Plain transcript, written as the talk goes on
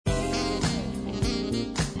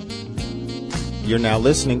You're now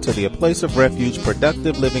listening to the A Place of Refuge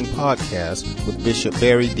Productive Living podcast with Bishop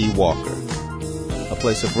Barry D. Walker. A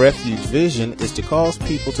Place of Refuge vision is to cause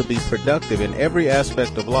people to be productive in every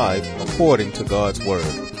aspect of life according to God's Word.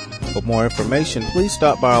 For more information, please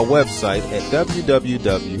stop by our website at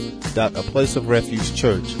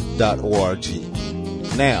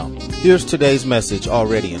www.aplaceofrefugechurch.org. Now, here's today's message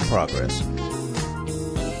already in progress.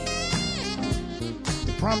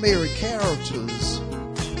 The primary characters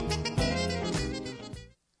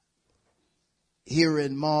here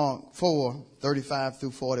in Mark 4:35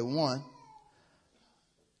 through 41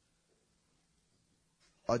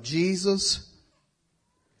 are Jesus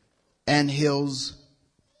and his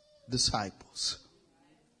disciples.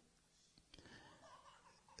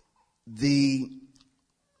 The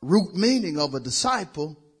root meaning of a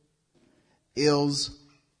disciple is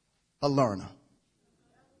a learner.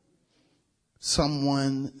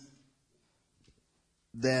 Someone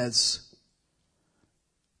that's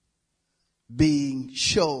being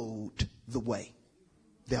showed the way.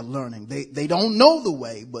 They're learning. They don't know the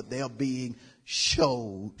way, but they're being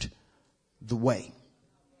showed the way.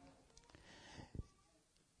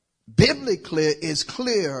 Biblically, it's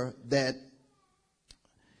clear that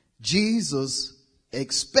Jesus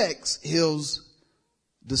expects his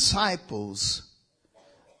disciples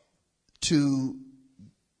to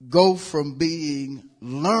go from being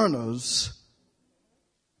learners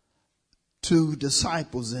to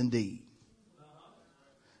disciples indeed,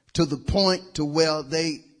 to the point to where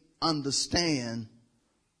they understand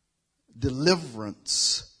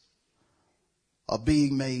deliverance of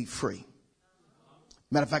being made free.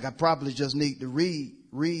 Matter of fact, I probably just need to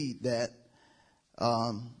read that.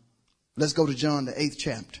 Let's go to John, the 8th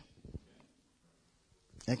chapter,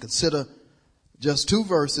 and consider just two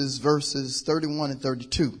verses 31 and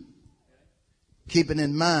 32. Keeping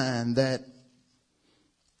in mind that,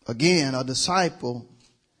 again, a disciple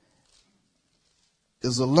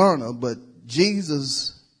is a learner, but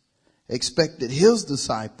Jesus expected his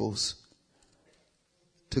disciples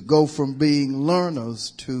to go from being learners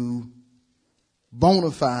to bona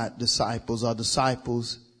fide disciples, or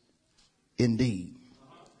disciples indeed.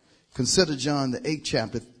 Consider John, the 8th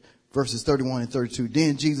chapter, verses 31 and 32.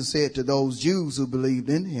 Then Jesus said to those Jews who believed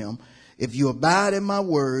in him, "If you abide in my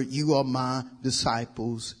word, you are my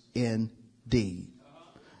disciples indeed."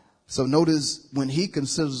 So notice, when he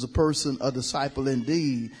considers a person a disciple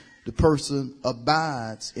indeed, the person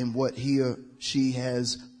abides in what he or she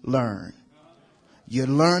has learned. You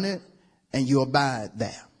learn it and you abide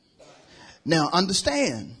there. Now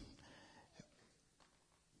understand,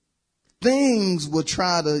 things will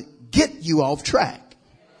try to get you off track.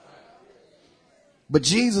 But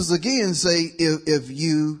Jesus again say, if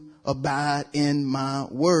you abide in my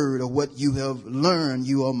word, or what you have learned,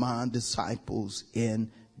 you are my disciples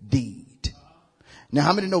indeed. Now,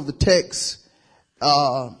 how many know the text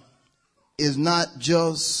is not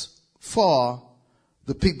just for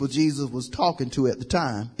the people Jesus was talking to at the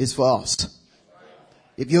time? It's for us.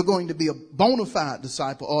 If you're going to be a bona fide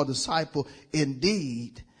disciple, or disciple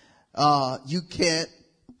indeed, you can't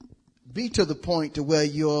be to the point to where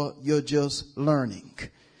you're just learning.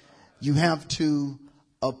 You have to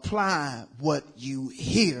apply what you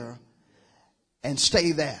hear and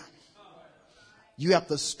stay there. You have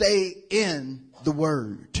to stay in the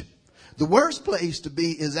word. The worst place to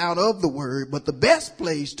be is out of the word, but the best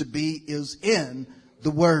place to be is in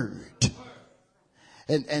the word.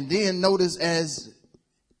 And then notice, as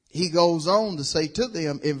he goes on to say to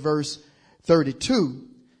them in verse 32,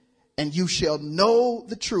 "And you shall know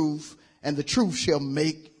the truth, and the truth shall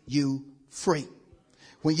make you free."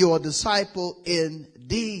 When you're a disciple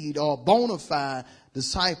indeed, or bona fide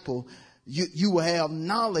disciple, you will have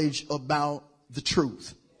knowledge about the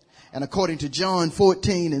truth. And according to John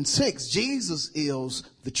 14:6, Jesus is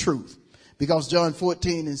the truth. Because John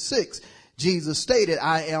 14:6, Jesus stated,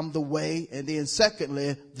 "I am the way," and then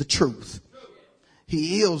secondly, the truth.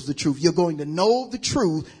 He is the truth. You're going to know the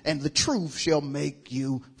truth, and the truth shall make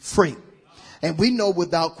you free. And we know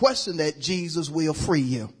without question that Jesus will free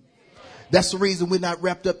you. That's the reason we're not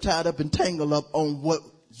wrapped up, tied up, and tangled up on what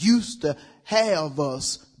used to have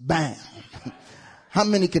us bound. How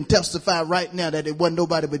many can testify right now that it wasn't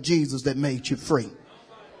nobody but Jesus that made you free?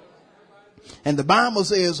 And the Bible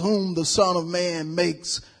says, "Whom the Son of Man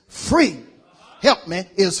makes free," help me,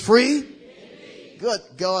 is free. Good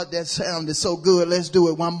God, that sounded so good. Let's do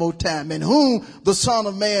it one more time. "And whom the Son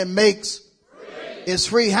of Man makes free is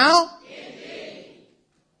free." How? Indeed.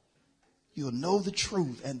 You'll know the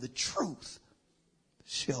truth, and the truth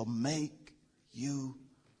shall make you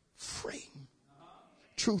free.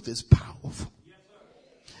 Truth is powerful.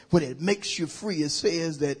 when it makes you free, it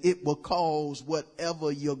says that it will cause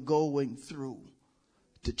whatever you're going through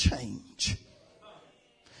to change.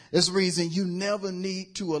 That's the reason you never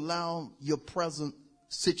need to allow your present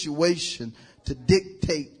situation to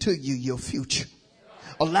dictate to you your future.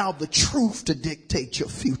 Allow the truth to dictate your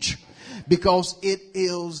future, because it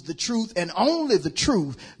is the truth and only the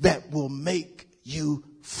truth that will make you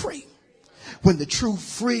free. When the truth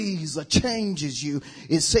frees or changes you,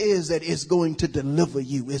 it says that it's going to deliver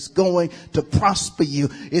you. It's going to prosper you.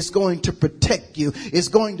 It's going to protect you. It's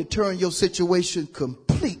going to turn your situation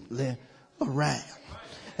completely around.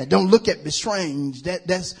 And don't look at me strange.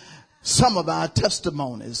 That's some of our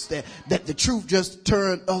testimonies, that the truth just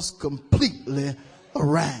turned us completely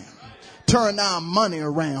around. Turn our money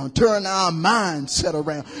around. Turn our mindset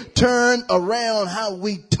around. Turn around how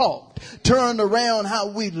we talk. Turn around how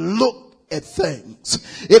we look at things.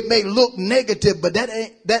 It may look negative, but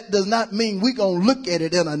that does not mean we're going to look at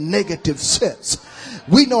it in a negative sense.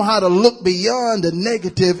 We know how to look beyond the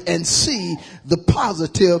negative and see the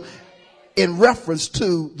positive in reference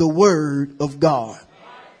to the word of God.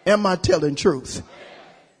 Am I telling truth?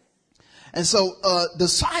 And so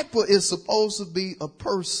disciple is supposed to be a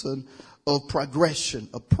person of progression,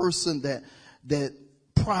 a person that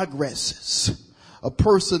progresses, a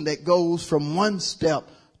person that goes from one step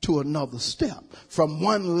to another step, from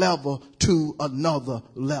one level to another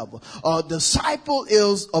level. A disciple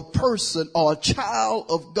is a person or a child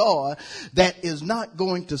of God that is not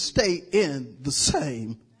going to stay in the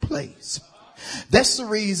same place. That's the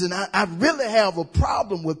reason I really have a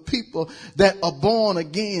problem with people that are born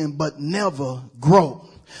again but never grow.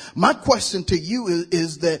 My question to you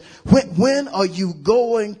is that when are you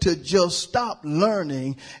going to just stop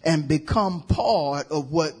learning and become part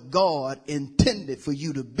of what God intended for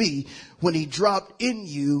you to be when he dropped in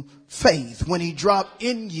you faith, when he dropped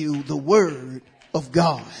in you the word of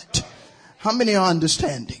God? How many are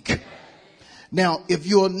understanding? Now, if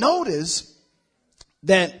you'll notice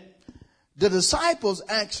that the disciples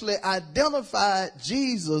actually identified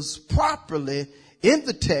Jesus properly in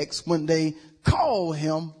the text when they call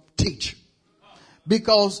him teacher,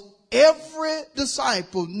 because every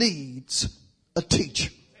disciple needs a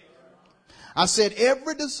teacher. I said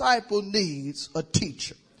every disciple needs a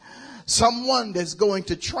teacher, someone that's going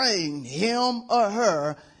to train him or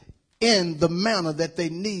her in the manner that they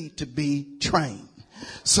need to be trained,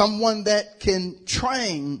 someone that can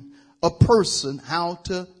train a person how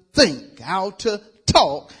to think, how to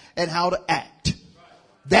talk, and how to act.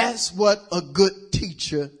 That's what a good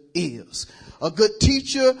teacher is. A good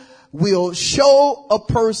teacher will show a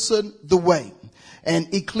person the way.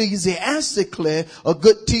 And ecclesiastically, a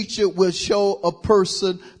good teacher will show a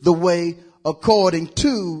person the way according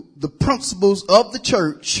to the principles of the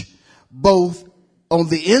church, both on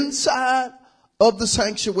the inside of the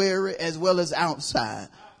sanctuary as well as outside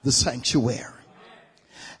the sanctuary.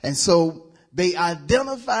 And so they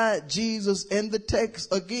identified Jesus in the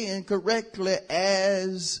text again correctly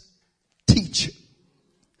as teacher.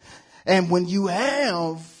 And when you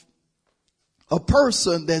have a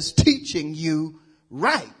person that's teaching you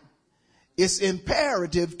right, it's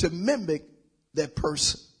imperative to mimic that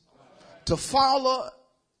person, to follow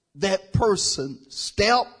that person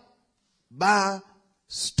step by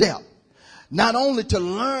step. Not only to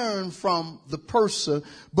learn from the person,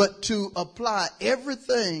 but to apply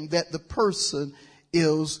everything that the person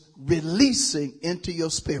is releasing into your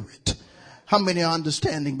spirit. How many are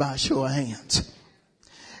understanding by a show of hands?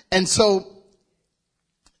 And so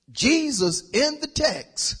Jesus in the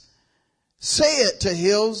text said to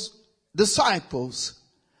his disciples,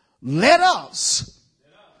 let us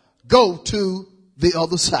go to the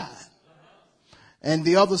other side. And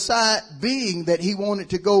the other side being that he wanted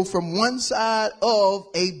to go from one side of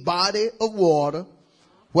a body of water,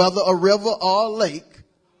 whether a river or a lake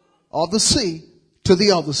or the sea, to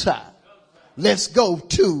the other side. Let's go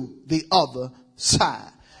to the other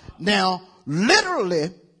side. Now,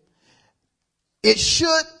 literally, it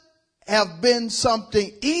should have been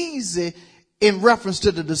something easy in reference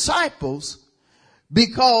to the disciples,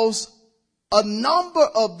 because a number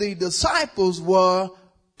of the disciples were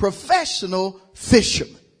professional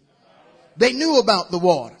fishermen. They knew about the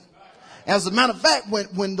water. As a matter of fact,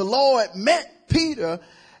 when the Lord met Peter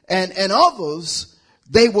and others,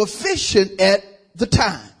 they were fishing at the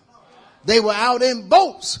time. They were out in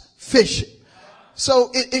boats fishing. So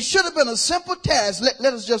it should have been a simple task.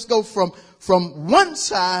 Let us just go from one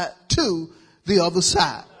side to the other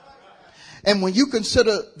side. And when you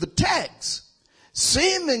consider the text,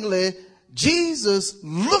 seemingly Jesus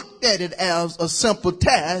looked at it as a simple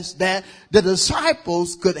task that the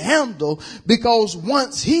disciples could handle, because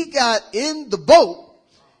once he got in the boat,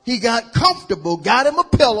 He got comfortable, got him a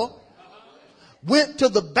pillow, went to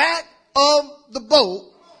the back of the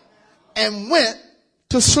boat, and went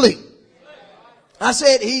to sleep. I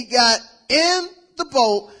said he got in the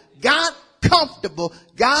boat, got comfortable,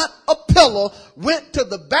 got a pillow, went to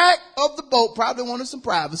the back of the boat, probably wanted some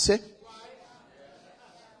privacy,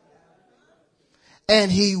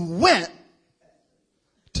 and he went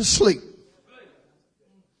to sleep.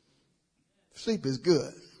 Sleep is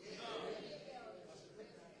good.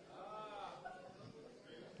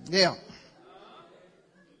 Yeah.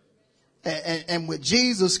 And with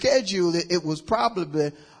Jesus' schedule, it was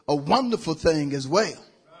probably a wonderful thing as well.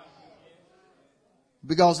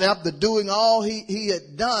 Because after doing all he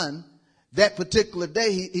had done that particular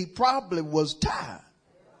day, he probably was tired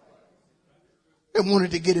and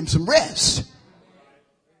wanted to get him some rest.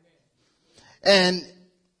 And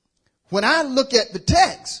when I look at the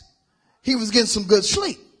text, he was getting some good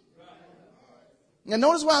sleep. Now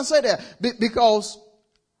notice why I say that. Because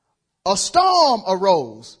a storm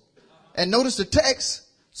arose. And notice the text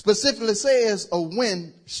specifically says a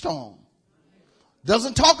wind storm.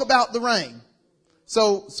 Doesn't talk about the rain.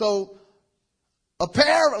 So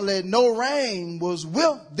apparently no rain was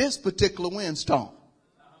with this particular windstorm.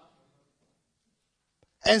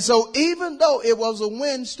 And so even though it was a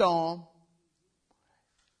windstorm,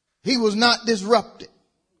 he was not disrupted.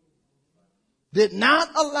 Did not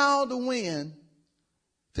allow the wind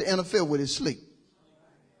to interfere with his sleep.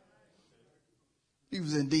 He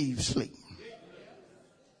was in deep sleep.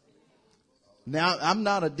 Now, I'm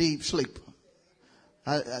not a deep sleeper.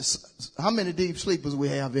 How many deep sleepers we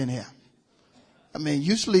have in here? I mean,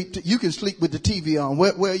 you can sleep with the TV on.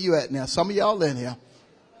 Where are you at now? Some of y'all in here.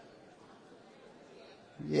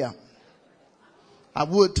 Yeah. I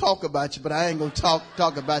would talk about you, but I ain't going to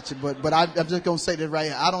talk about you. But I'm just going to say this right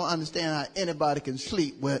here. I don't understand how anybody can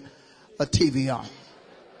sleep with a TV on.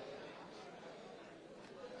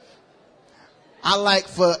 I like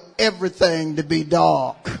for everything to be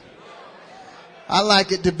dark. I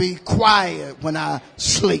like it to be quiet when I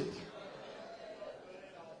sleep.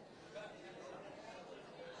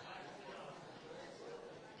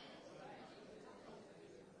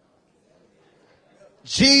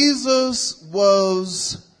 Jesus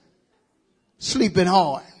was sleeping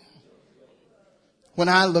hard. When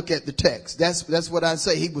I look at the text, that's what I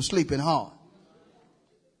say. He was sleeping hard.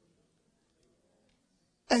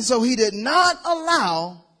 And so he did not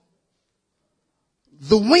allow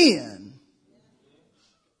the wind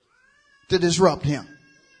to disrupt him.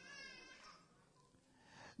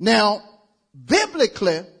 Now,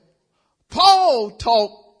 biblically, Paul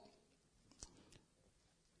talked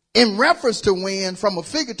in reference to wind from a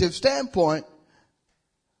figurative standpoint,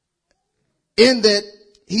 in that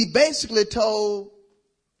he basically told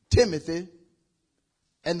Timothy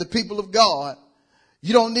and the people of God,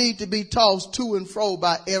 you don't need to be tossed to and fro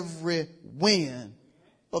by every wind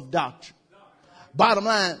of doctrine. Bottom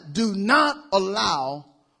line, do not allow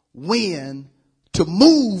wind to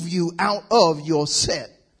move you out of your set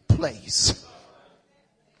place.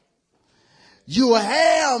 You will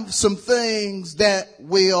have some things that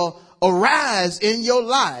will arise in your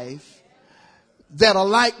life that are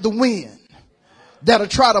like the wind, that'll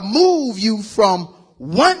try to move you from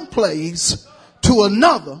one place to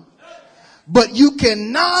another. But you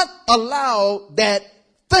cannot allow that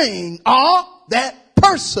thing or that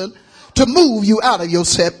person to move you out of your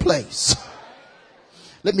set place.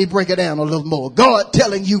 Let me break it down a little more. God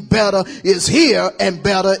telling you better is here and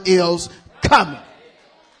better is coming.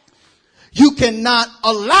 You cannot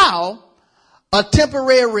allow a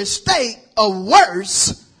temporary state of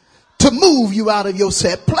worse to move you out of your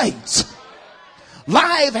set place.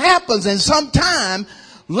 Life happens, and sometimes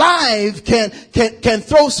life can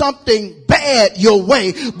throw something bad your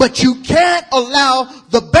way, but you can't allow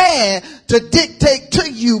the bad to dictate to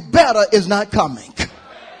you better is not coming.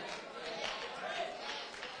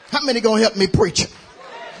 How many gonna help me preach it?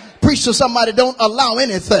 Preach to somebody, don't allow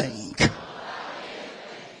anything,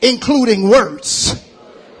 including words,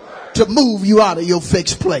 to move you out of your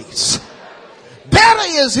fixed place. Better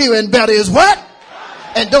is here and better is what?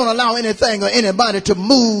 And don't allow anything or anybody to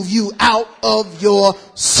move you out of your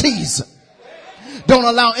season. Don't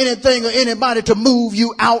allow anything or anybody to move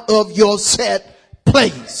you out of your set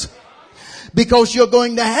place. Because you're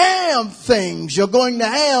going to have things, you're going to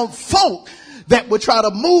have folk that will try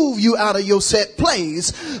to move you out of your set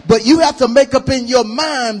place. But you have to make up in your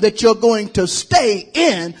mind that you're going to stay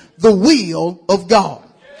in the will of God.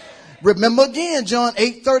 Remember again, John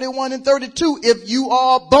 8:31 and 32. If you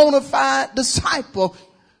are a bona fide disciple,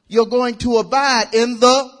 you're going to abide in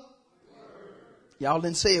the... Y'all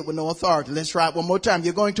didn't say it with no authority. Let's try it one more time.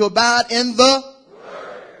 You're going to abide in the...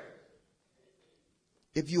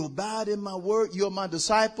 If you abide in my word, you're my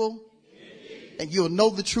disciple. And you'll know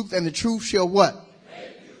the truth, and the truth shall what?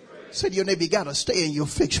 Say to your neighbor, you got to stay in your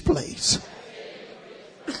fixed place.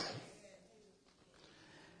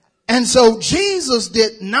 And so Jesus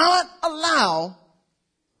did not allow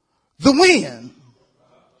the wind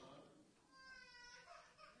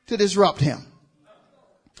to disrupt him.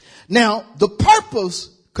 Now, the purpose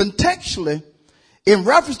contextually in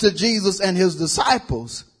reference to Jesus and his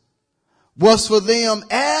disciples was for them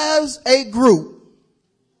as a group,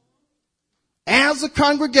 as a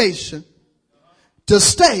congregation, to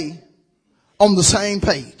stay on the same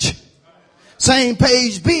page. Same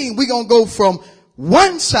page being, we're going to go from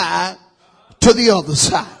one side to the other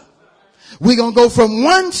side. We're going to go from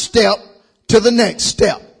one step to the next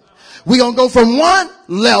step. We're going to go from one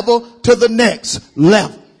level to the next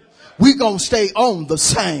level. We're going to stay on the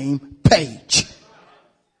same page.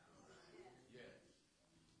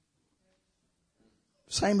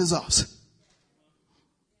 Same as us.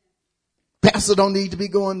 Pastor don't need to be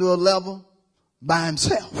going to a level by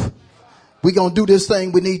himself. We're going to do this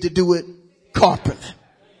thing. We need to do it corporately.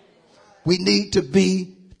 We need to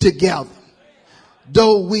be together.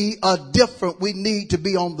 Though we are different, we need to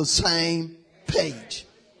be on the same page.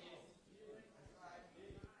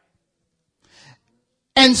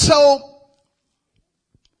 And so,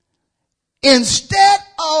 instead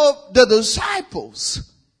of the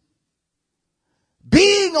disciples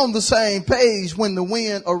being on the same page when the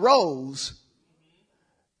wind arose,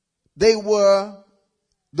 they were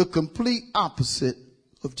the complete opposite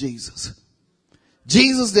of Jesus.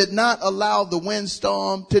 Jesus did not allow the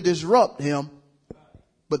windstorm to disrupt him,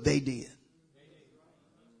 but they did.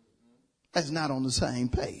 That's not on the same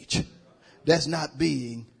page. That's not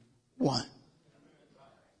being one.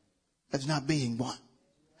 That's not being one.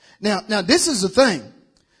 Now this is the thing.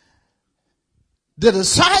 The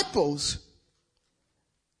disciples,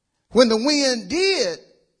 when the wind did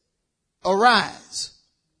arise,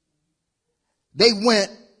 they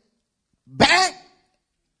went back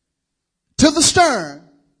to the stern,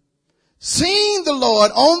 seeing the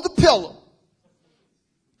Lord on the pillow,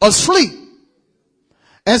 asleep.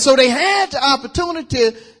 And so they had the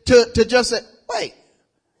opportunity to just say, wait,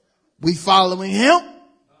 we following him?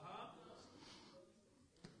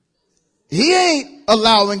 He ain't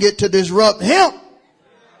allowing it to disrupt him.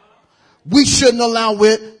 We shouldn't allow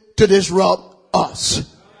it to disrupt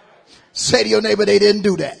us. Say to your neighbor, they didn't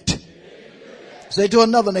do that. Say to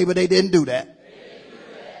another neighbor, they didn't do that.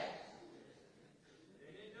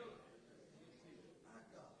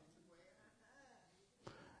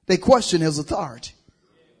 They questioned his authority.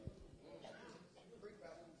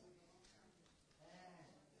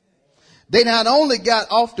 They not only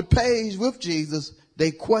got off the page with Jesus,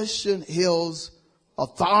 they questioned his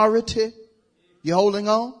authority. You holding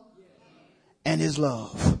on? And his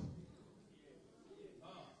love.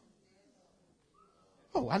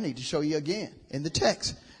 Oh, I need to show you again in the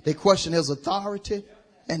text. They questioned his authority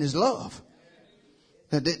and his love.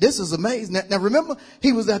 Now, this is amazing. Now remember,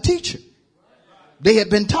 he was their teacher. They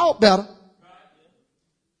had been taught better.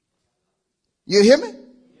 You hear me?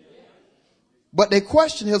 But they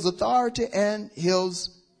questioned his authority and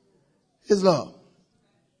his love.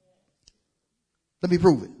 Let me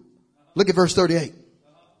prove it. Look at verse 38.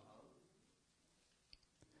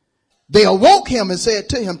 They awoke him and said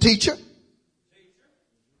to him, Teacher,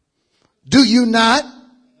 do you not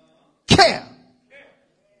care?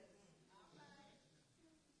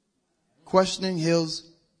 Questioning his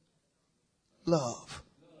love.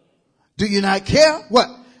 Do you not care? What?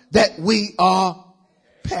 That we are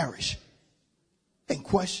perish. And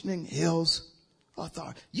questioning his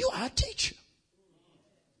authority. You are a teacher.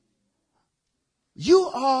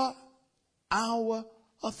 You are our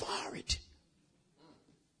authority.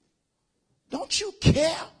 Don't you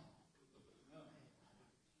care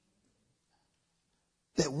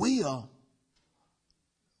that we are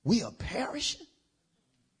perishing?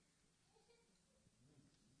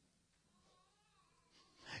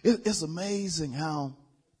 It's amazing how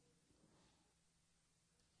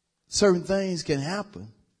certain things can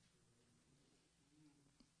happen.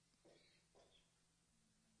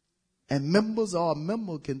 And members or a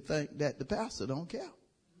member can think that the pastor don't care.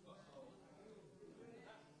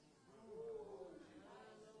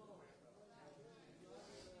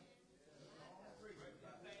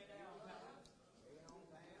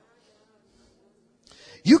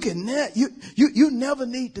 You never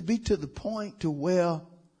need to be to the point to where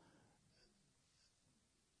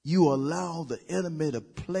you allow the enemy to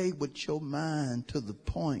play with your mind to the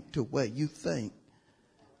point to where you think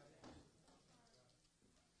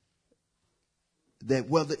that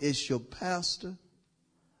whether it's your pastor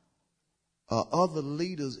other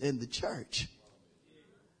leaders in the church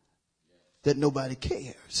that nobody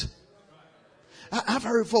cares. I've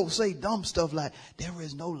heard folks say dumb stuff like, there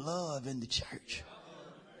is no love in the church.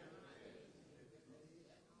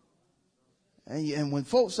 And when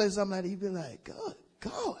folks say something like that, you be like,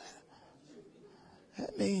 God,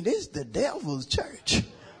 I mean, this is the devil's church.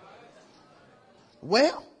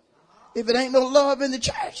 Well, if it ain't no love in the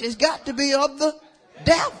church, it's got to be of the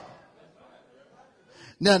devil.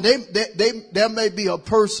 Now, there may be a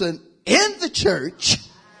person in the church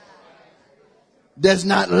that's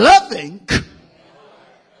not loving,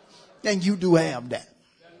 and you do have that.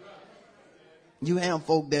 You have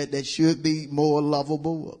folk that should be more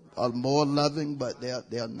lovable or more loving, but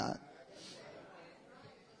they're not.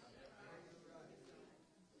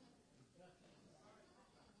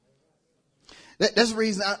 That's the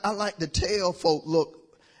reason I like to tell folk, look,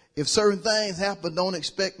 if certain things happen, don't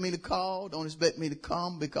expect me to call, don't expect me to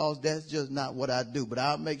come, because that's just not what I do. But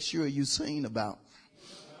I'll make sure you're seen about.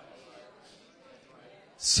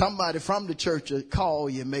 Somebody from the church will call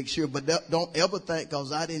you and make sure, but don't ever think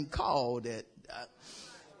because I didn't call that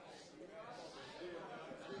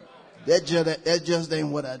just ain't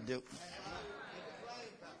what I do.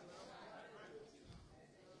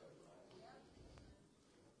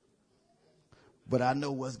 But I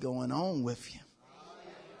know what's going on with you.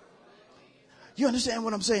 You understand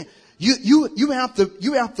what I'm saying? You have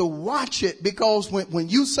to watch it, because when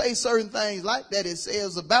you say certain things like that, it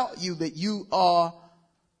says about you that you are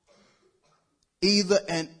either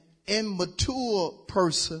an immature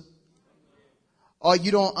person or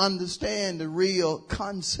you don't understand the real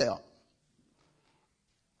concept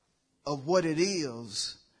of what it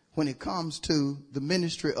is when it comes to the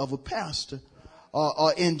ministry of a pastor,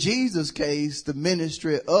 or in Jesus' case, the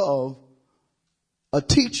ministry of a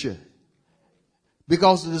teacher.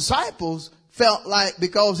 Because the disciples felt like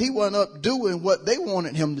because he wasn't up doing what they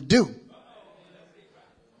wanted him to do,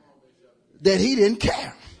 that he didn't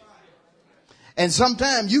care. And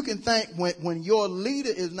sometimes you can think when your leader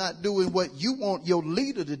is not doing what you want your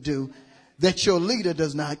leader to do, that your leader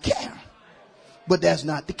does not care. But that's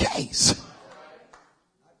not the case.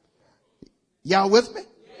 Y'all with me?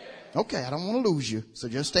 Okay, I don't want to lose you, so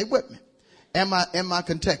just stay with me. Am I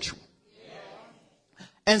contextual?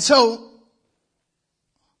 And so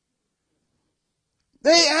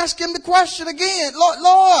they ask him the question again,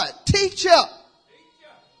 Lord, teacher,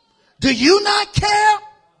 do you not care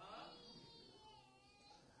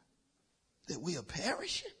that we are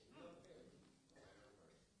perishing?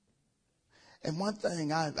 And one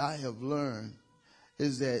thing I have learned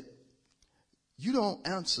is that you don't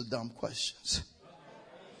answer dumb questions.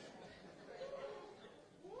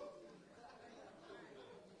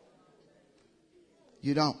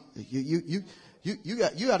 You don't. You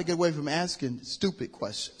got to get away from asking stupid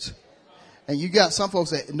questions. And you got some folks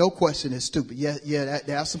that no question is stupid. Yeah,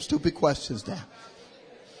 there are some stupid questions there.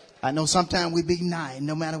 I know sometimes we be nice.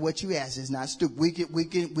 No matter what you ask, it's not stupid. We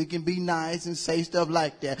can be nice and say stuff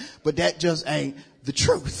like that, but that just ain't the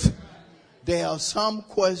truth. There are some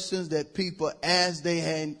questions that people ask they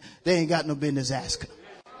ain't got no business asking.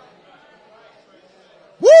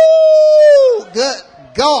 Woo! Good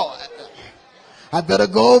God. I better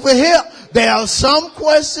go over here. There are some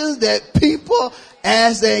questions that people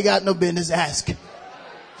ask they ain't got no business asking.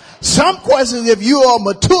 Some questions, if you are a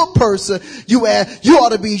mature person, you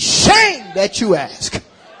ought to be ashamed that you ask.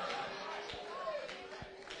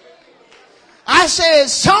 I said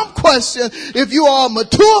some questions, if you are a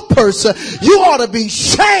mature person, you ought to be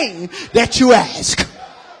ashamed that you ask.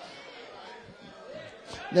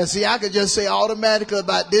 Now see, I could just say automatically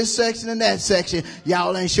about this section and that section,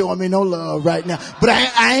 y'all ain't showing me no love right now. But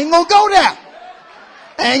I ain't gonna go there.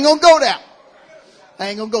 I ain't gonna go there. I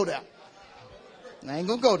ain't gonna go there. I ain't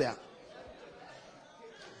gonna go there.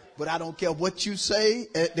 But I don't care what you say.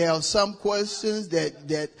 There are some questions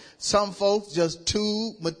that some folks just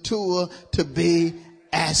too mature to be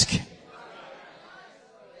asking.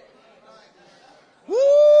 Woo!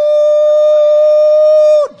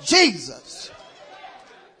 Jesus.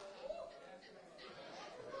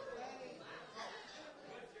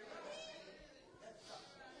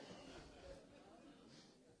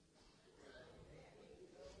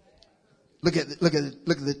 Look at the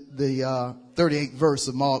 38th verse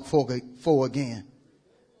of Mark 4 again.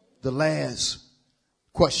 The last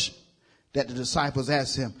question that the disciples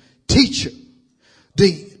asked him. Teacher,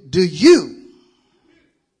 do you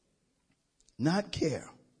not care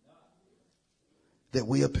that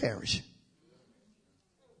we are perishing?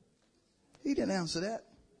 He didn't answer that.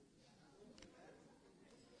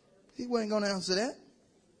 He wasn't going to answer that.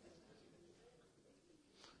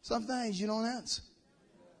 Some things you don't answer.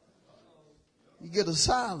 get a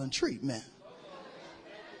silent treatment.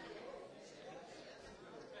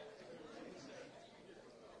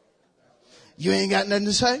 You ain't got nothing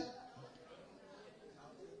to say?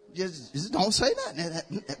 Just don't say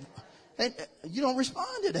nothing. You don't respond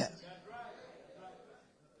to that.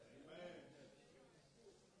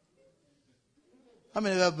 How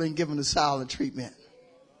many have ever been given the silent treatment?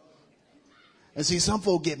 And see, some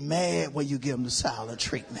folk get mad when you give them the silent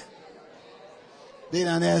treatment. They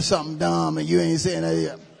done ask something dumb and you ain't saying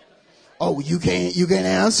that. Oh, you can't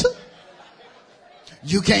answer?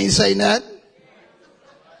 You can't say nothing?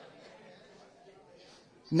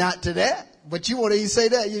 Not to that, but you want to even say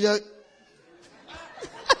that, you know.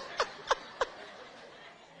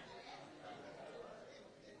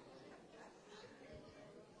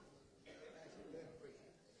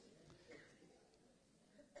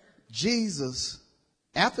 Jesus,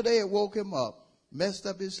 after they had woke him up, messed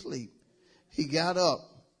up his sleep, he got up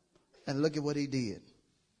and look at what he did.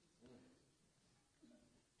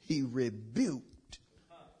 He rebuked.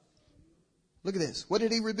 Look at this. What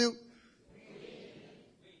did he rebuke?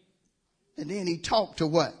 And then he talked to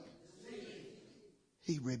what?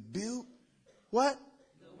 He rebuked what?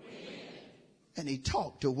 And he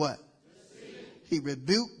talked to what? He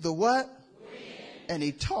rebuked the what? And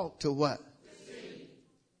he talked to what?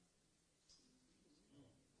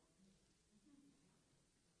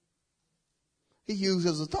 He used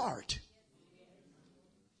his authority.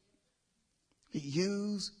 He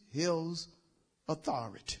used his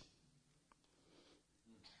authority.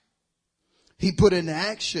 He put into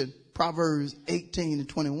action Proverbs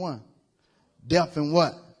 18:21. Death and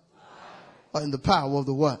what? Or in the power of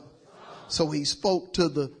the what? So he spoke to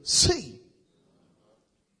the sea.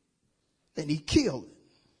 And he killed it.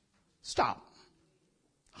 Stop.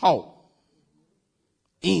 Halt.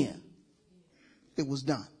 End. It was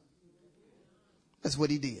done. That's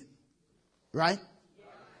what he did. Right?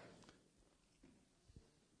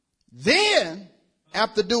 Then,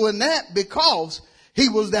 after doing that, because he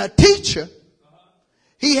was their teacher,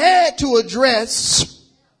 he had to address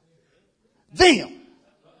them.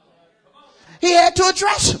 He had to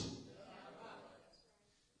address them.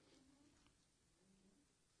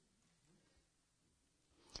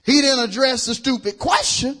 He didn't address the stupid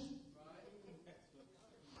question,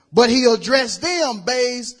 but he addressed them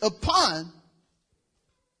based upon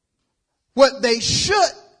what they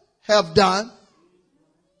should have done,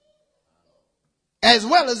 as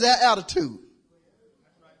well as their attitude.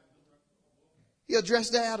 He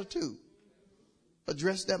addressed their attitude,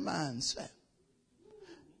 addressed their mindset.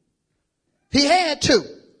 He had to,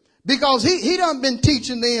 because he done been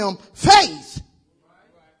teaching them faith.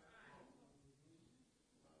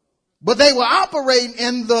 But they were operating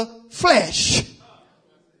in the flesh.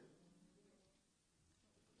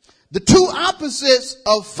 The two opposites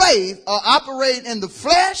of faith are operating in the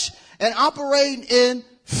flesh and operating in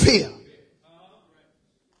fear.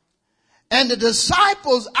 And the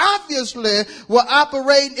disciples obviously were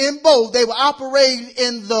operating in both. They were operating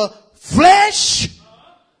in the flesh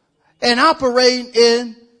and operating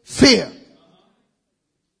in fear.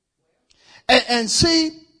 And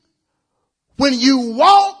see, when you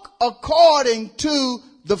walk according to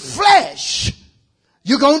the flesh,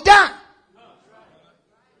 you're going to die.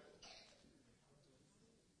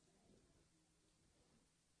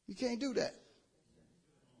 You can't do that.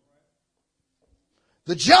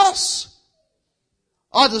 The just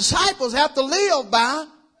or disciples have to live by.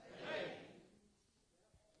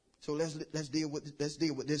 So let's deal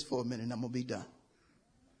with this for a minute and I'm going to be done.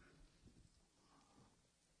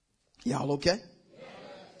 Y'all okay?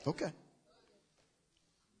 Okay.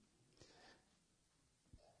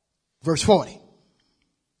 Verse 40.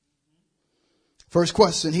 First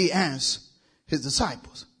question he asked his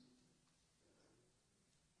disciples.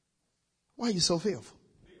 Why are you so fearful?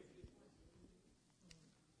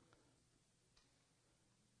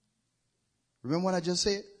 Remember what I just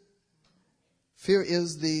said? Fear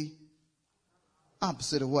is the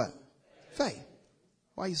opposite of what? Faith.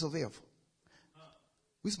 Why are you so fearful?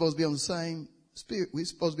 We're supposed to be on the same spirit. We're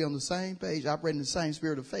supposed to be on the same page, operating in the same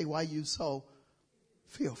spirit of faith. Why are you so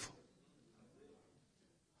fearful?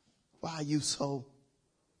 Why are you so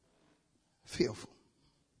fearful?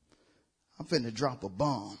 I'm finna drop a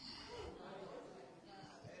bomb,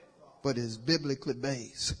 but it's biblically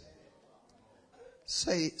based.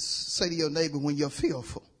 Say to your neighbor, when you're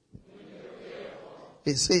fearful,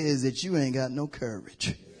 it says that you ain't got no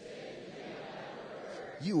courage.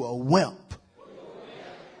 You a wimp.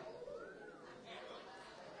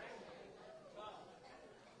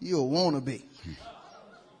 You a wannabe.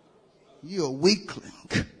 You a weakling.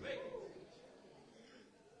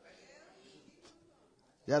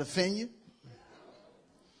 That offend you?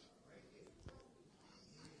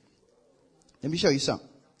 Let me show you something.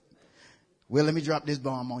 Well, let me drop this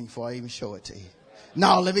bomb on you before I even show it to you.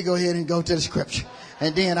 No, let me go ahead and go to the scripture.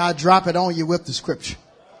 And then I'll drop it on you with the scripture.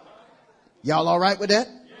 Y'all all right with that?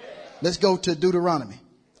 Let's go to Deuteronomy.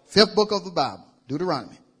 5th book of the Bible.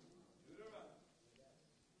 Deuteronomy.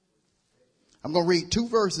 I'm going to read 2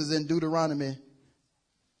 verses in Deuteronomy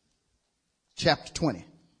chapter 20. I'm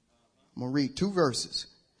going to read 2 verses.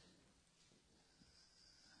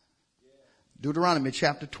 Deuteronomy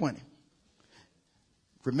chapter 20.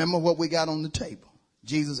 Remember what we got on the table.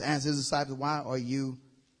 Jesus asked his disciples, why are you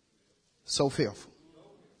so fearful?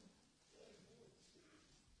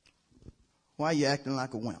 Why are you acting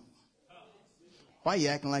like a wimp? Why are you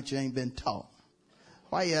acting like you ain't been taught?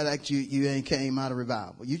 Why you acting like you ain't came out of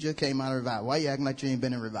revival? You just came out of revival. Why you acting like you ain't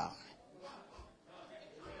been in revival?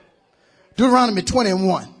 Deuteronomy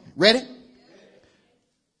 20:1. Ready?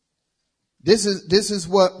 This is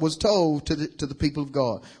what was told to the people of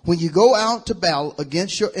God. When you go out to battle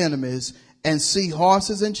against your enemies and see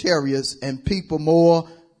horses and chariots and people more,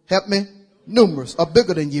 help me, numerous or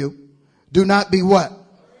bigger than you, do not be what?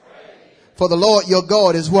 For the Lord your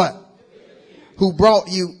God is what? Who brought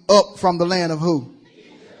you up from the land of who?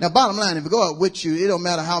 Now, bottom line, if God with you, it don't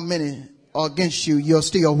matter how many are against you, you're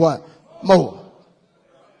still what? More.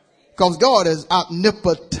 Because God is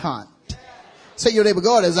omnipotent. Say your neighbor,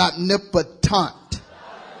 God is omnipotent.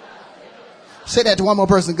 Say that to one more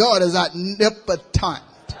person. God is omnipotent.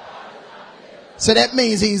 So that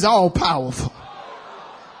means he's all powerful.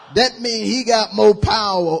 That means he got more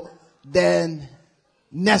power than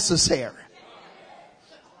necessary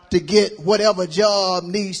to get whatever job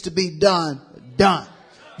needs to be done.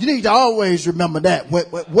 You need to always remember that.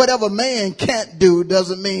 Whatever man can't do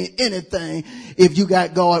doesn't mean anything if you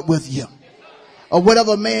got God with you. Or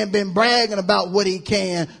whatever man been bragging about what he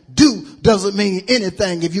can do doesn't mean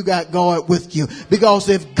anything if you got God with you. Because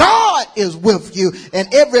if God is with you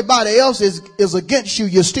and everybody else is against you,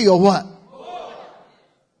 you're still what?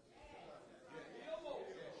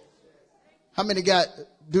 How many got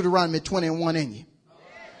Deuteronomy 20:1 in you?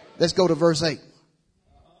 Let's go to verse 8.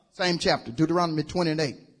 Same chapter, Deuteronomy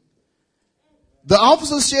 20:8. The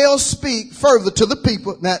officers shall speak further to the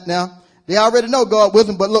people. Now, they already know God with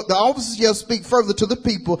them, but look, the officers shall speak further to the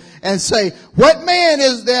people and say, what man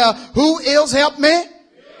is there who is help me?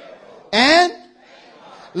 And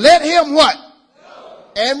let him what?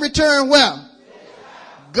 And return where?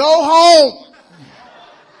 Go home.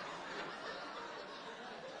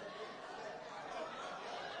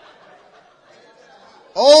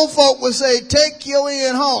 Old folk would say, take your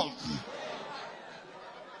end home.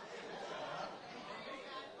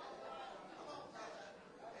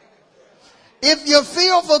 If you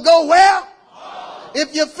feel for go where?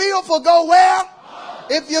 If you feel for go where?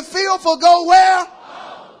 If you feel for go where?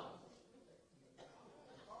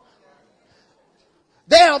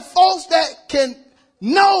 There are folks that can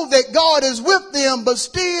know that God is with them, but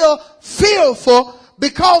still fearful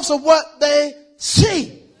because of what they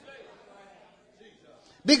see.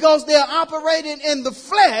 Because they're operating in the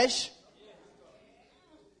flesh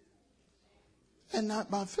and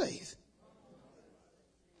not by faith.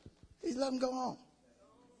 He let them go home.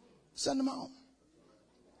 Send them home.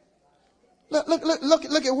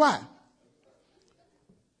 Look at why.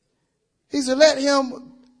 He said,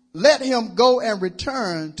 let him go and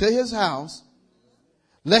return to his house,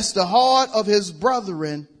 lest the heart of his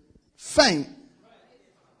brethren faint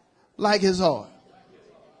like his heart.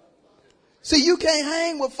 See, you can't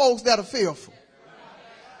hang with folks that are fearful.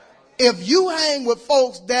 If you hang with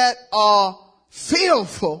folks that are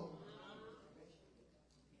fearful,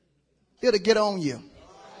 it'll get on you.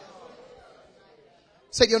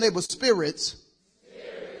 Say to your neighbor, spirits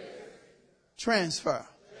transfer.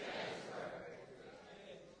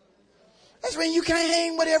 That's when you can't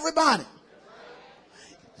hang with everybody.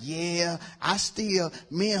 Yeah,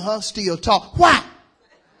 me and her still talk. Why?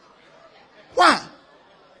 Why?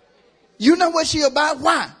 You know what she about?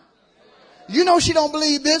 Why? You know she don't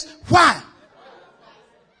believe this. Why?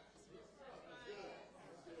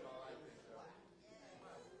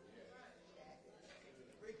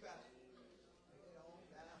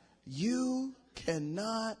 You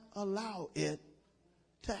cannot allow it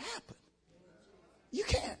to happen. You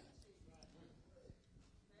can't.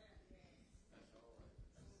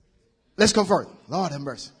 Let's go further. Lord have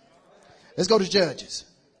mercy. Let's go to Judges.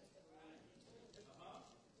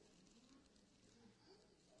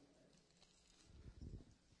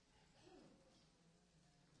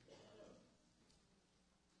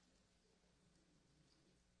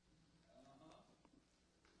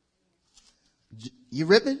 You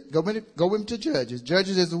with me? Go with me to Judges.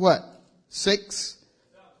 Judges is what? 6,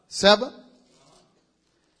 7.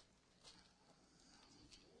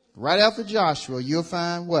 Right after Joshua, you'll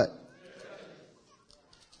find what?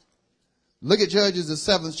 Look at Judges, the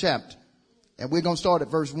 7th chapter. And we're going to start at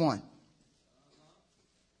verse 1.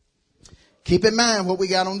 Keep in mind what we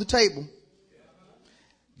got on the table.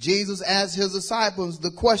 Jesus asked his disciples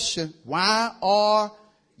the question, why are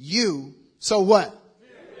you so what?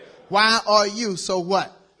 Why are you so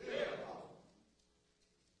what?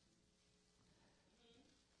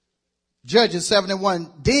 Judges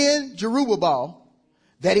 7:1. Then Jerubbaal,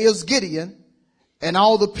 that is Gideon, and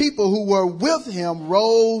all the people who were with him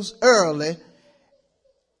rose early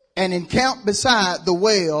and encamped beside the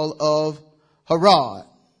well of Harod,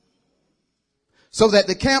 so that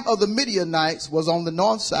the camp of the Midianites was on the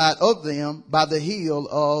north side of them by the hill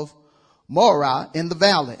of Morah in the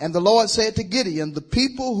valley. And the Lord said to Gideon, the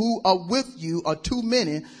people who are with you are too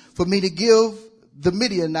many for me to give the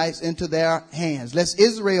Midianites into their hands, lest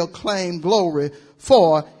Israel claim glory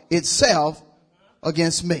for itself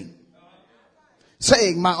against me,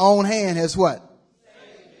 saying, my own hand has what?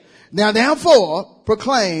 Now therefore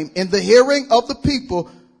proclaim in the hearing of the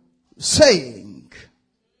people, saying,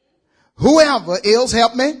 whoever is,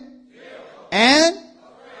 help me, and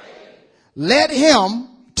let him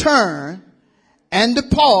turn and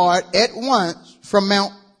depart at once from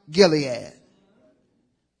Mount Gilead.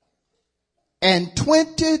 And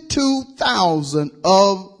 22,000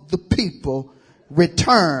 of the people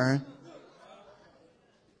returned,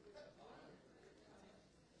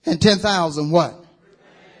 and 10,000 what?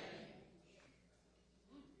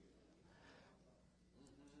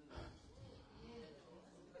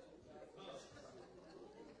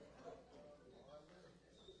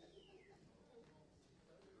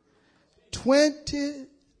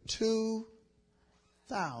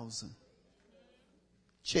 $22,000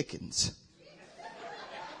 chickens.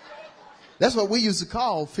 That's what we used to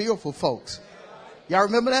call fearful folks. Y'all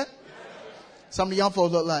remember that? Some of the young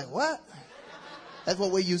folks look like, what? That's what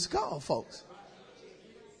we used to call folks.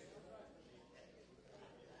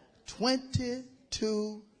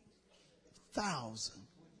 22,000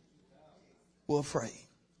 were afraid.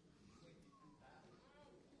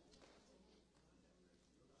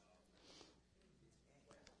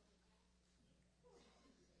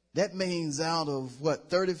 That means out of what,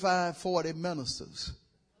 35, 40 ministers.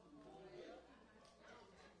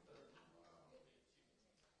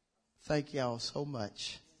 Thank y'all so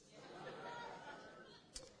much.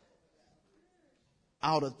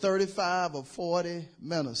 Out of 35 or 40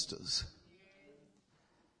 ministers,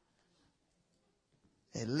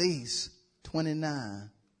 at least 29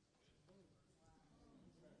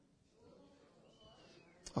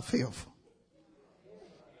 are fearful.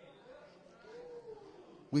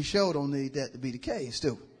 We sure don't need that to be the case,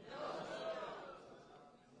 do we?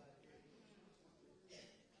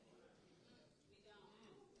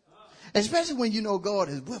 Especially when you know God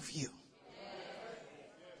is with you.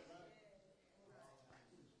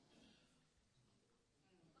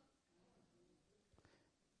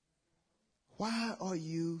 Why are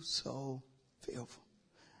you so fearful?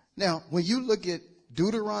 Now, when you look at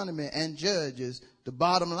Deuteronomy and Judges, the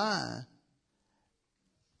bottom line,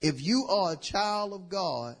 if you are a child of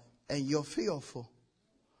God and you're fearful,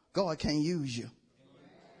 God can't use you.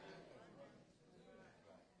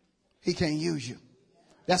 He can't use you.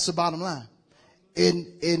 That's the bottom line.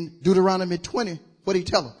 In Deuteronomy 20, what did he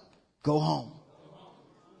tell them? Go home.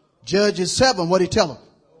 Judges 7, what did he tell them?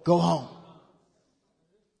 Go home.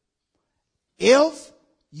 If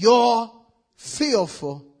you're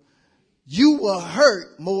fearful, you will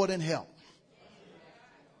hurt more than help.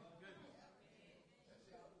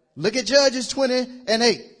 Look at Judges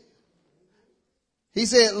 20:8. He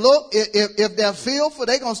said, look, if they're fearful,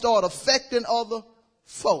 they're going to start affecting other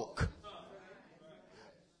folk.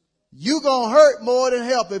 You're going to hurt more than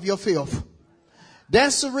help if you're fearful.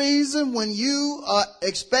 That's the reason when you are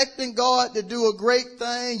expecting God to do a great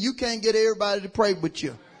thing, you can't get everybody to pray with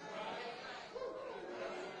you.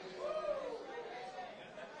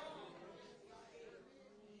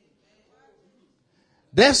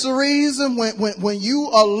 That's the reason when you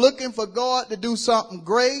are looking for God to do something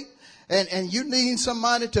great and you need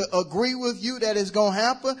somebody to agree with you that it's going to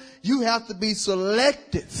happen, you have to be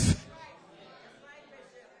selective.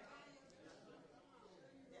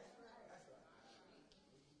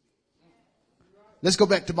 Let's go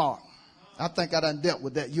back to Mark. I think I done dealt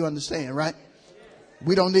with that. You understand, right?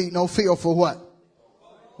 We don't need no fearful what?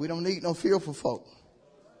 We don't need no fearful folk.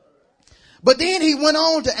 But then he went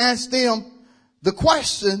on to ask them the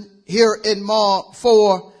question here in Mark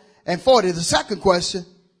 4:40. The second question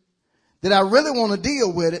that I really want to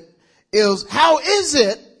deal with it is, how is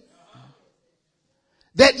it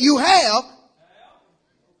that you have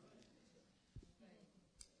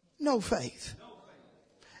no faith.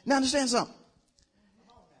 Now understand something.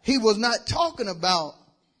 He was not talking about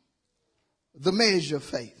the measure of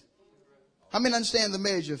faith. How many understand the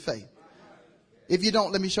measure of faith? If you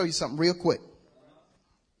don't, let me show you something real quick.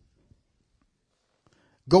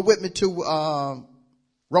 Go with me to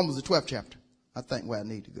Romans the 12th chapter. I think where I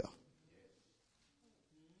need to go.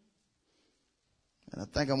 And I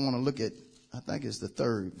think I want to look at, I think it's the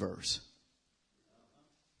 3rd verse.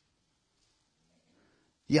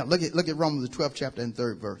 Yeah, look at Romans the 12th chapter and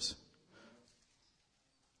 3rd verse.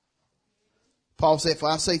 Paul said, for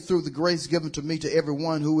I say through the grace given to me to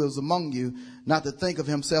everyone who is among you, not to think of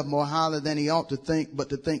himself more highly than he ought to think, but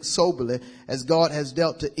to think soberly, as God has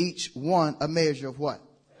dealt to each one a measure of what?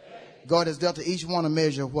 Faith. God has dealt to each one a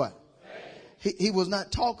measure of what? He was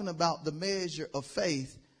not talking about the measure of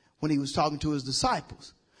faith when he was talking to his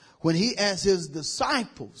disciples. When he asked his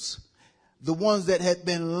disciples, the ones that had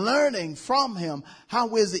been learning from him,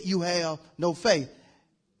 how is it you have no faith?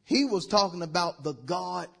 He was talking about the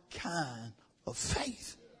God kind of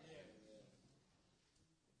faith.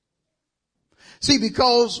 See,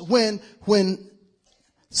 because when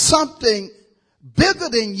something bigger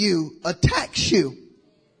than you attacks you,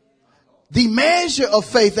 the measure of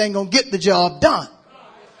faith ain't gonna get the job done.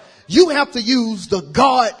 You have to use the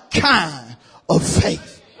God kind of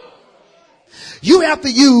faith. You have to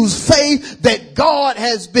use faith that God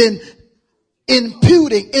has been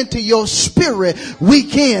imputing into your spirit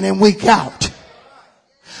week in and week out.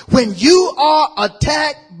 When you are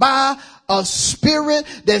attacked by a spirit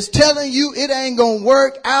that's telling you it ain't gonna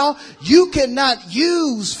work out, you cannot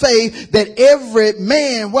use faith that every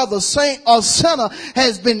man, whether saint or sinner,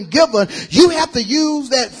 has been given. You have to use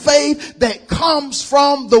that faith that comes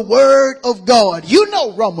from the word of God. You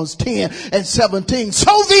know Romans 10 and 17.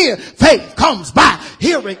 So then faith comes by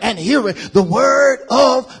hearing, and hearing the word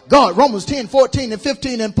of God. Romans 10, 14 and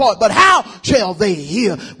 15 in part. But how shall they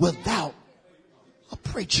hear without a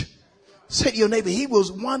preacher? Say to your neighbor, he was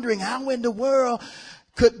wondering how in the world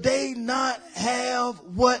could they not have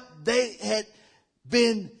what they had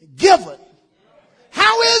been given.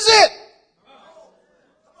 How is it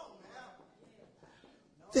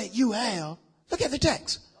that you have? Look at the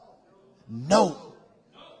text. No.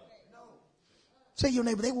 Say to your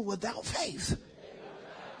neighbor, they were without faith.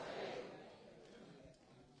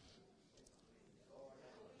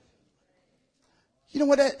 You know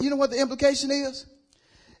what the implication is?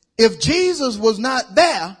 If Jesus was not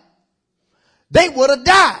there, they would have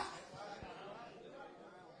died.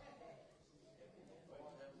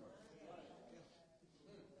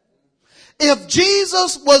 If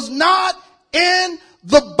Jesus was not in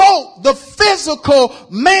the boat, the physical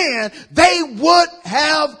man, they would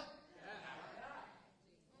have.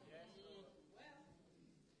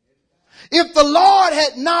 If the Lord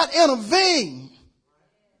had not intervened,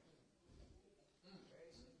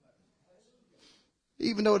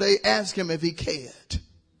 even though they asked him if he cared,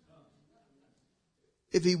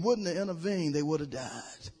 if he wouldn't have intervened, they would have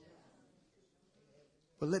died.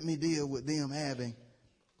 But let me deal with them having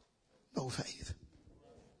no faith.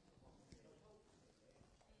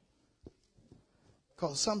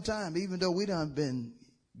 Because sometimes, even though we done been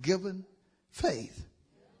given faith,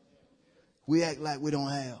 we act like we don't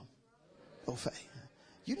have no faith.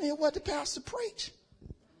 You didn't hear what the pastor preached?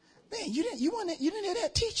 Man, you didn't hear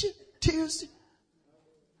that teaching Tuesday?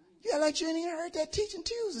 You act like you didn't hear that teaching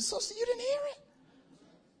Tuesday. Sister, you didn't hear it?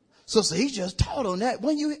 Sister, he just taught on that.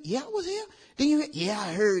 When you, I was here. Then you,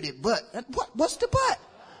 I heard it, but what's the but?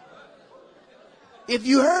 If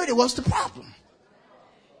you heard it, what's the problem?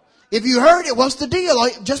 If you heard it, what's the deal? Or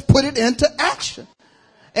just put it into action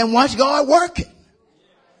and watch God work it.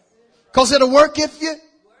 Because it'll work if you.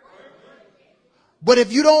 But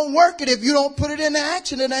if you don't work it, if you don't put it into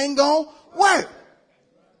action, it ain't going to work.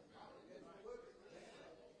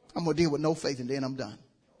 I'm going to deal with no faith and then I'm done.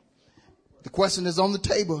 The question is on the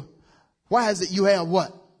table. Why is it you have what?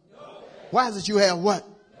 No faith. Why is it you have what?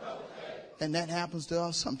 No faith. And that happens to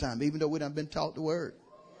us sometimes, even though we done been taught the word.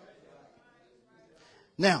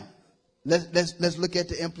 Now, let's look at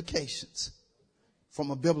the implications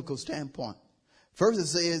from a biblical standpoint. First it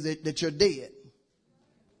says that you're dead.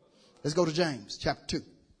 Let's go to James chapter 2.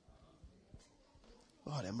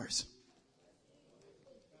 Lord have mercy.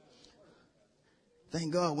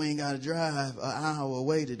 Thank God we ain't got to drive an hour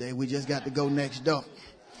away today. We just got to go next door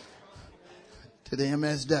to the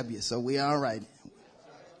MSW. So we all right.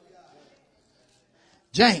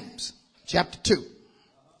 James chapter 2.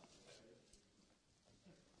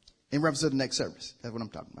 In reference to the next service. That's what I'm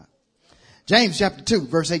talking about. James chapter 2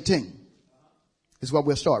 verse 18 is where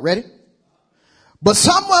we'll start. Ready? But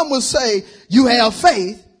someone will say, you have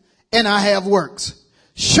faith and I have works.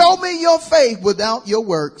 Show me your faith without your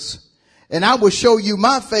works, and I will show you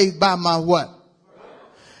my faith by my what?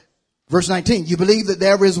 Verse 19, you believe that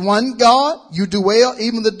there is one God, you do well,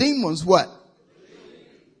 even the demons what?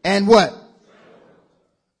 And what?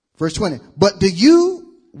 Verse 20, but do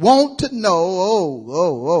you want to know,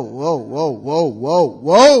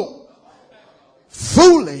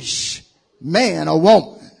 foolish man or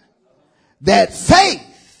woman, that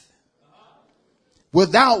faith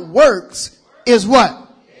without works is what?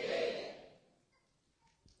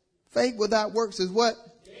 Faith without works is what?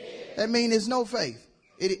 That means it's no faith.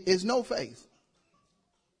 It is no faith.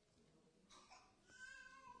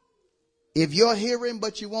 If you're hearing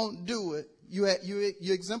but you won't do it, you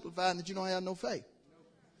exemplifying that you don't have no faith.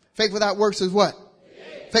 Faith without works is what?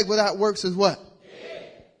 Faith without works is what?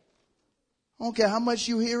 I don't care how much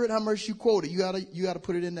you hear it, how much you quote it. You gotta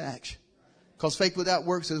put it into action. Because faith without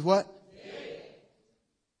works is what?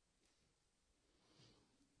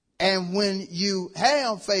 And when you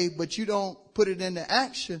have faith, but you don't put it into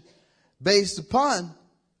action based upon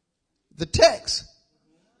the text,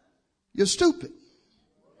 you're stupid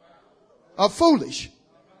or foolish.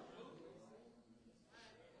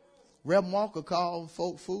 Reverend Walker called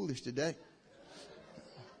folk foolish today.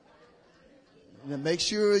 And make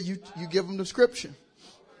sure you give them the scripture.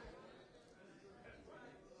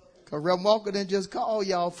 Because Reverend Walker didn't just call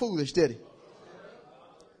y'all foolish, did he?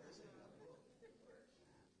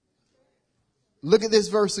 Look at this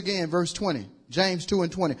verse again, verse 20. James 2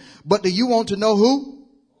 and 20. But do you want to know who?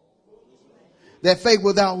 That faith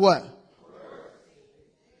without what?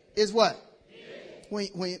 Is what?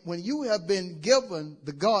 When you have been given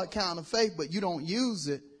the God kind of faith, but you don't use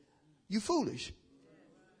it, you foolish.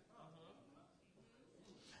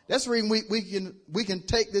 That's the reason we can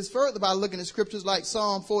take this further by looking at scriptures like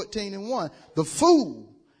Psalm 14 and 1. The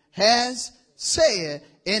fool has said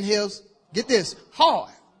in his, get this, heart,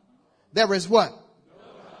 there is what?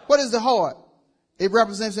 What is the heart? It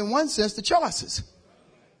represents in one sense the choices.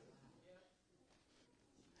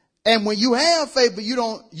 And when you have faith but you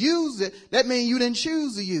don't use it, that means you didn't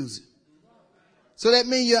choose to use it. So that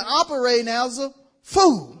means you're operating as a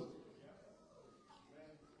fool.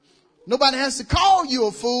 Nobody has to call you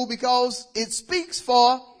a fool because it speaks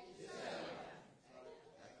for.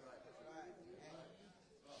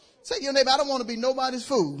 Say to your neighbor, I don't want to be nobody's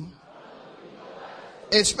fool.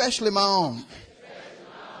 Especially my own.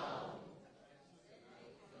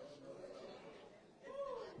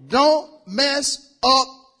 Don't mess up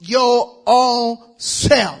your own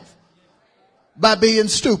self by being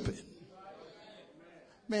stupid.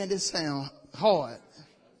 Man, this sounds hard.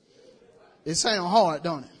 It sounds hard,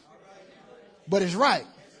 don't it? But it's right.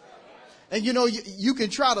 And you know, you can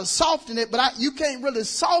try to soften it, but you can't really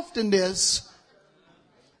soften this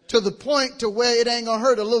to the point to where it ain't going to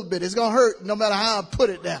hurt a little bit. It's going to hurt no matter how I put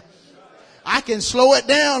it down. I can slow it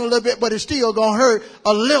down a little bit, but it's still going to hurt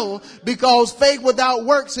a little because faith without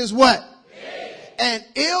works is what? And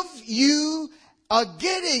if you are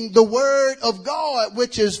getting the word of God,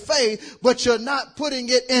 which is faith, but you're not putting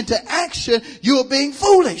it into action, you're being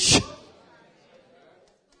foolish.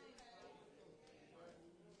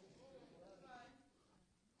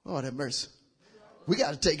 Lord have mercy. We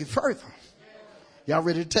got to take it further. Y'all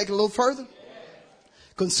ready to take it a little further?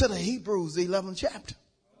 Consider Hebrews, the 11th chapter.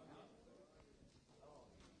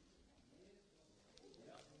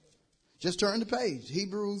 Just turn the page.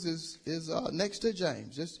 Hebrews is next to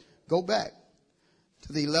James. Just go back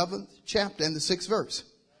to the 11th chapter and the 6th verse.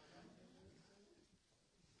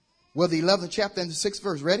 Well, the 11th chapter and the 6th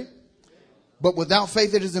verse. Ready? But without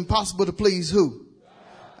faith it is impossible to please who?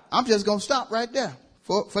 I'm just going to stop right there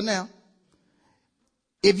for now.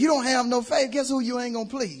 If you don't have no faith, guess who you ain't going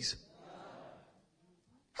to please?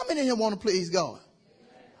 How many of you want to please God?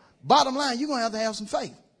 Bottom line, you're going to have some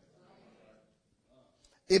faith.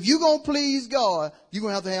 If you're going to please God, you're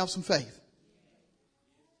going to have some faith.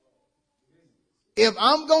 If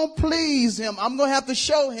I'm going to please him, I'm going to have to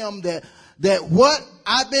show him that what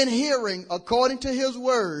I've been hearing according to his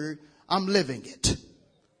word, I'm living it.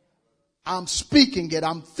 I'm speaking it.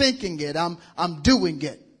 I'm thinking it. I'm doing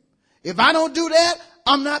it. If I don't do that,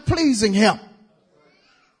 I'm not pleasing him.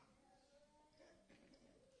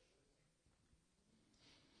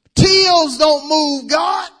 Tears don't move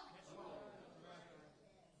God.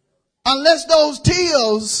 Unless those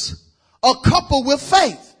tears are coupled with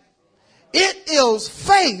faith. It is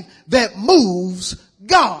faith that moves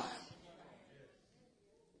God.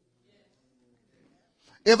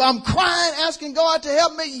 If I'm crying, asking God to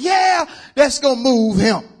help me, yeah, that's going to move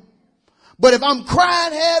him. But if I'm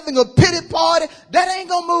crying, having a pity party, that ain't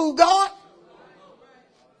going to move God.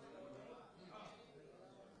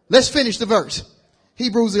 Let's finish the verse.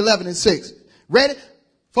 Hebrews 11:6. Ready?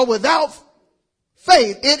 For without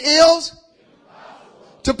faith it is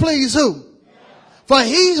to please who? For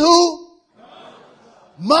he who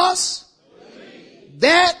must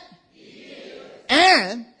that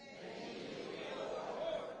and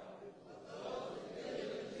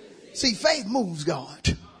see, faith moves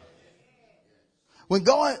God. When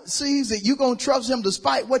God sees that you're going to trust him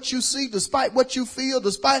despite what you see, despite what you feel,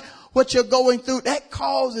 despite what you're going through, that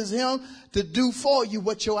causes him to do for you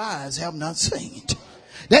what your eyes have not seen.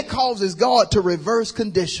 That causes God to reverse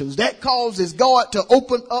conditions. That causes God to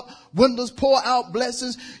open up windows, pour out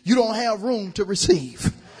blessings you don't have room to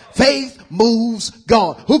receive. Faith moves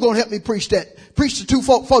God. Who's going to help me preach that? Preach the two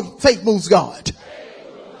folk, faith moves God.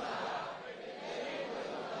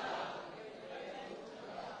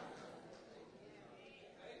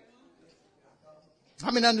 How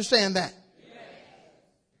many understand that?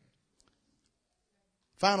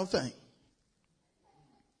 Final thing.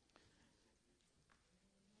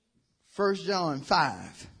 1 John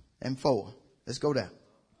 5:4. Let's go there.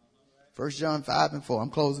 1 John 5:4. I'm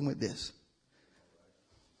closing with this.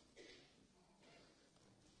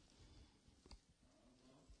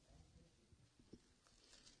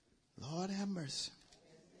 Lord have mercy.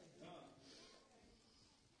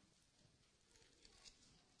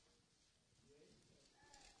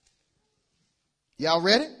 Y'all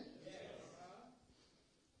ready?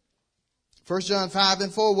 1 John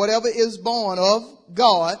 5:4. Whatever is born of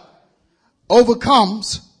God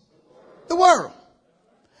overcomes the world.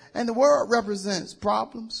 And the world represents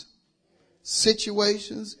problems,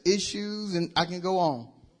 situations, issues, and I can go on.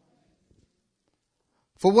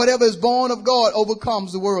 For whatever is born of God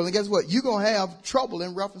overcomes the world. And guess what? You're going to have trouble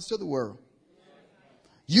in reference to the world.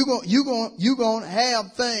 You're going to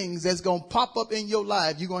have things that's going to pop up in your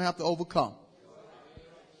life you're going to have to overcome.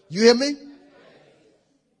 You hear me?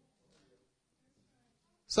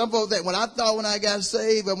 Some folks think, when I thought when I got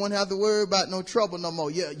saved, I wouldn't have to worry about no trouble no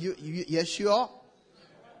more. Yeah, yes, you are.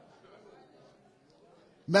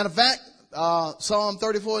 Matter of fact, Psalm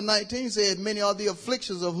 34:19 said, many are the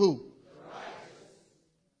afflictions of who?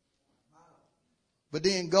 But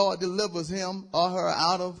then God delivers him or her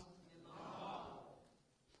out of.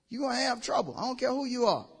 You're going to have trouble. I don't care who you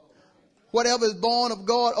are. Whatever is born of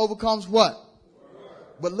God overcomes what?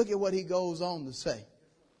 But look at what he goes on to say.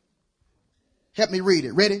 Help me read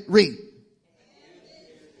it. Ready? Read.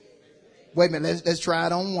 Wait a minute. Let's try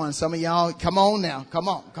it on one. Some of y'all, come on now. Come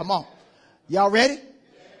on. Y'all ready?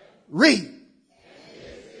 Read.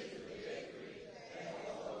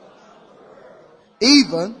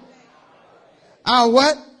 Even our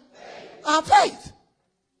what? Our faith.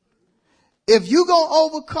 If you're going to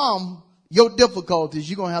overcome your difficulties,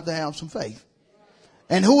 you're going to have some faith.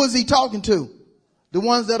 And who is he talking to? The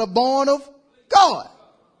ones that are born of God.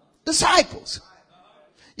 Disciples.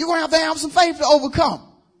 You're going to have some faith to overcome.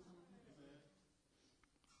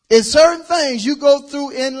 In certain things you go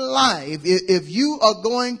through in life, if you are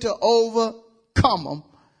going to overcome them,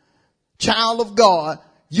 child of God,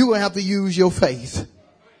 you're going to have to use your faith.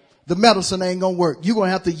 The medicine ain't going to work. You're going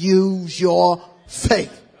to have to use your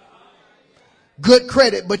faith. Good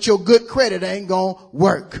credit, but your good credit ain't going to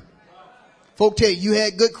work. Folk tell you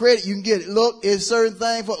had good credit, you can get it. Look, it's certain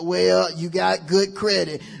things for, well, you got good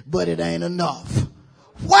credit, but it ain't enough.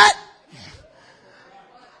 What?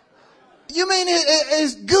 You mean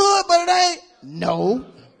it's good, but it ain't? No.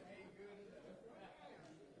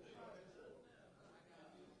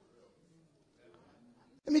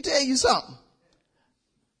 Let me tell you something.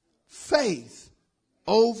 Faith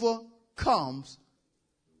overcomes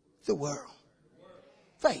the world.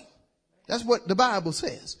 Faith. That's what the Bible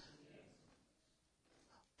says.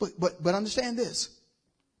 But understand this.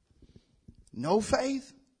 No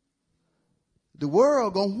faith, the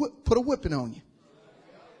world gonna put a whipping on you.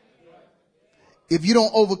 If you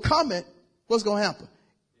don't overcome it, what's gonna happen?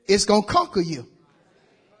 It's gonna conquer you.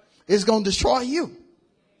 It's gonna destroy you.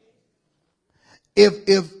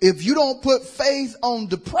 If you don't put faith on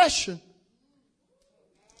depression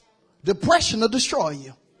will destroy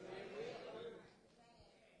you.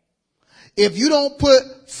 If you don't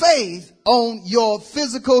put faith on your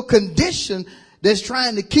physical condition that's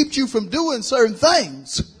trying to keep you from doing certain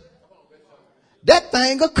things, that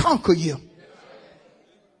thing will conquer you.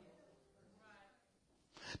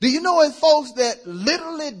 Do you know it's folks that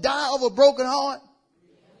literally die of a broken heart?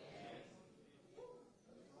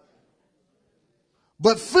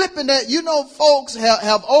 But flipping that, you know, folks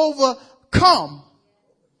have overcome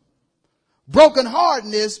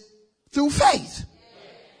brokenheartedness through faith.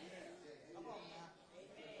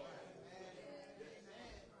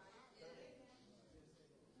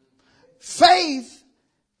 Faith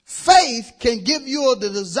faith can give you the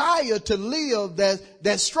desire to live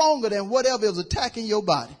that's stronger than whatever is attacking your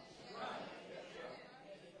body.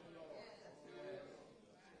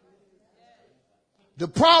 The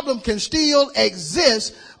problem can still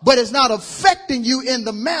exist, but it's not affecting you in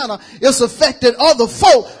the manner it's affected other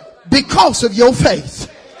folk because of your faith.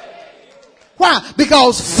 Why?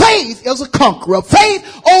 Because faith is a conqueror.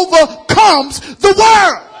 Faith overcomes the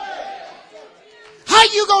world. How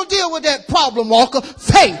you gonna deal with that problem, Walker?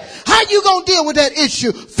 Faith. How you gonna deal with that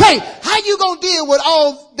issue? Faith. How you gonna deal with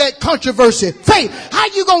all that controversy? Faith. How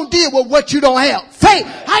you gonna deal with what you don't have? Faith.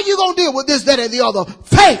 How you gonna deal with this, that, and the other?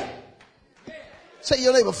 Faith. Say to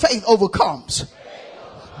your neighbor, faith overcomes.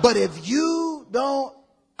 But if you don't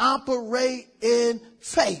operate in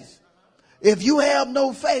faith, if you have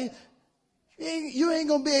no faith, you ain't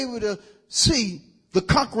gonna be able to see the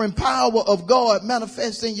conquering power of God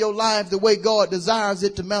manifest in your life the way God desires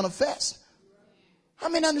it to manifest. I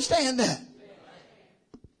mean, understand that.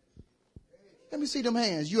 Let me see them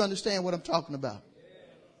hands. You understand what I'm talking about.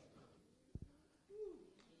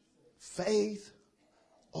 Faith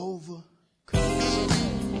overcomes.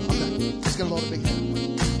 Okay, let's get a lot of big hands.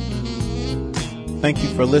 Thank you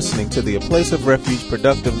for listening to the A Place of Refuge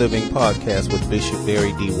Productive Living podcast with Bishop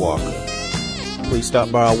Barry D. Walker. Please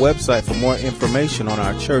stop by our website for more information on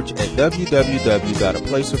our church at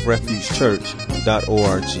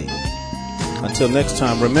www.aplaceofrefugechurch.org. Until next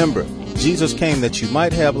time, remember, Jesus came that you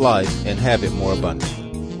might have life and have it more abundantly.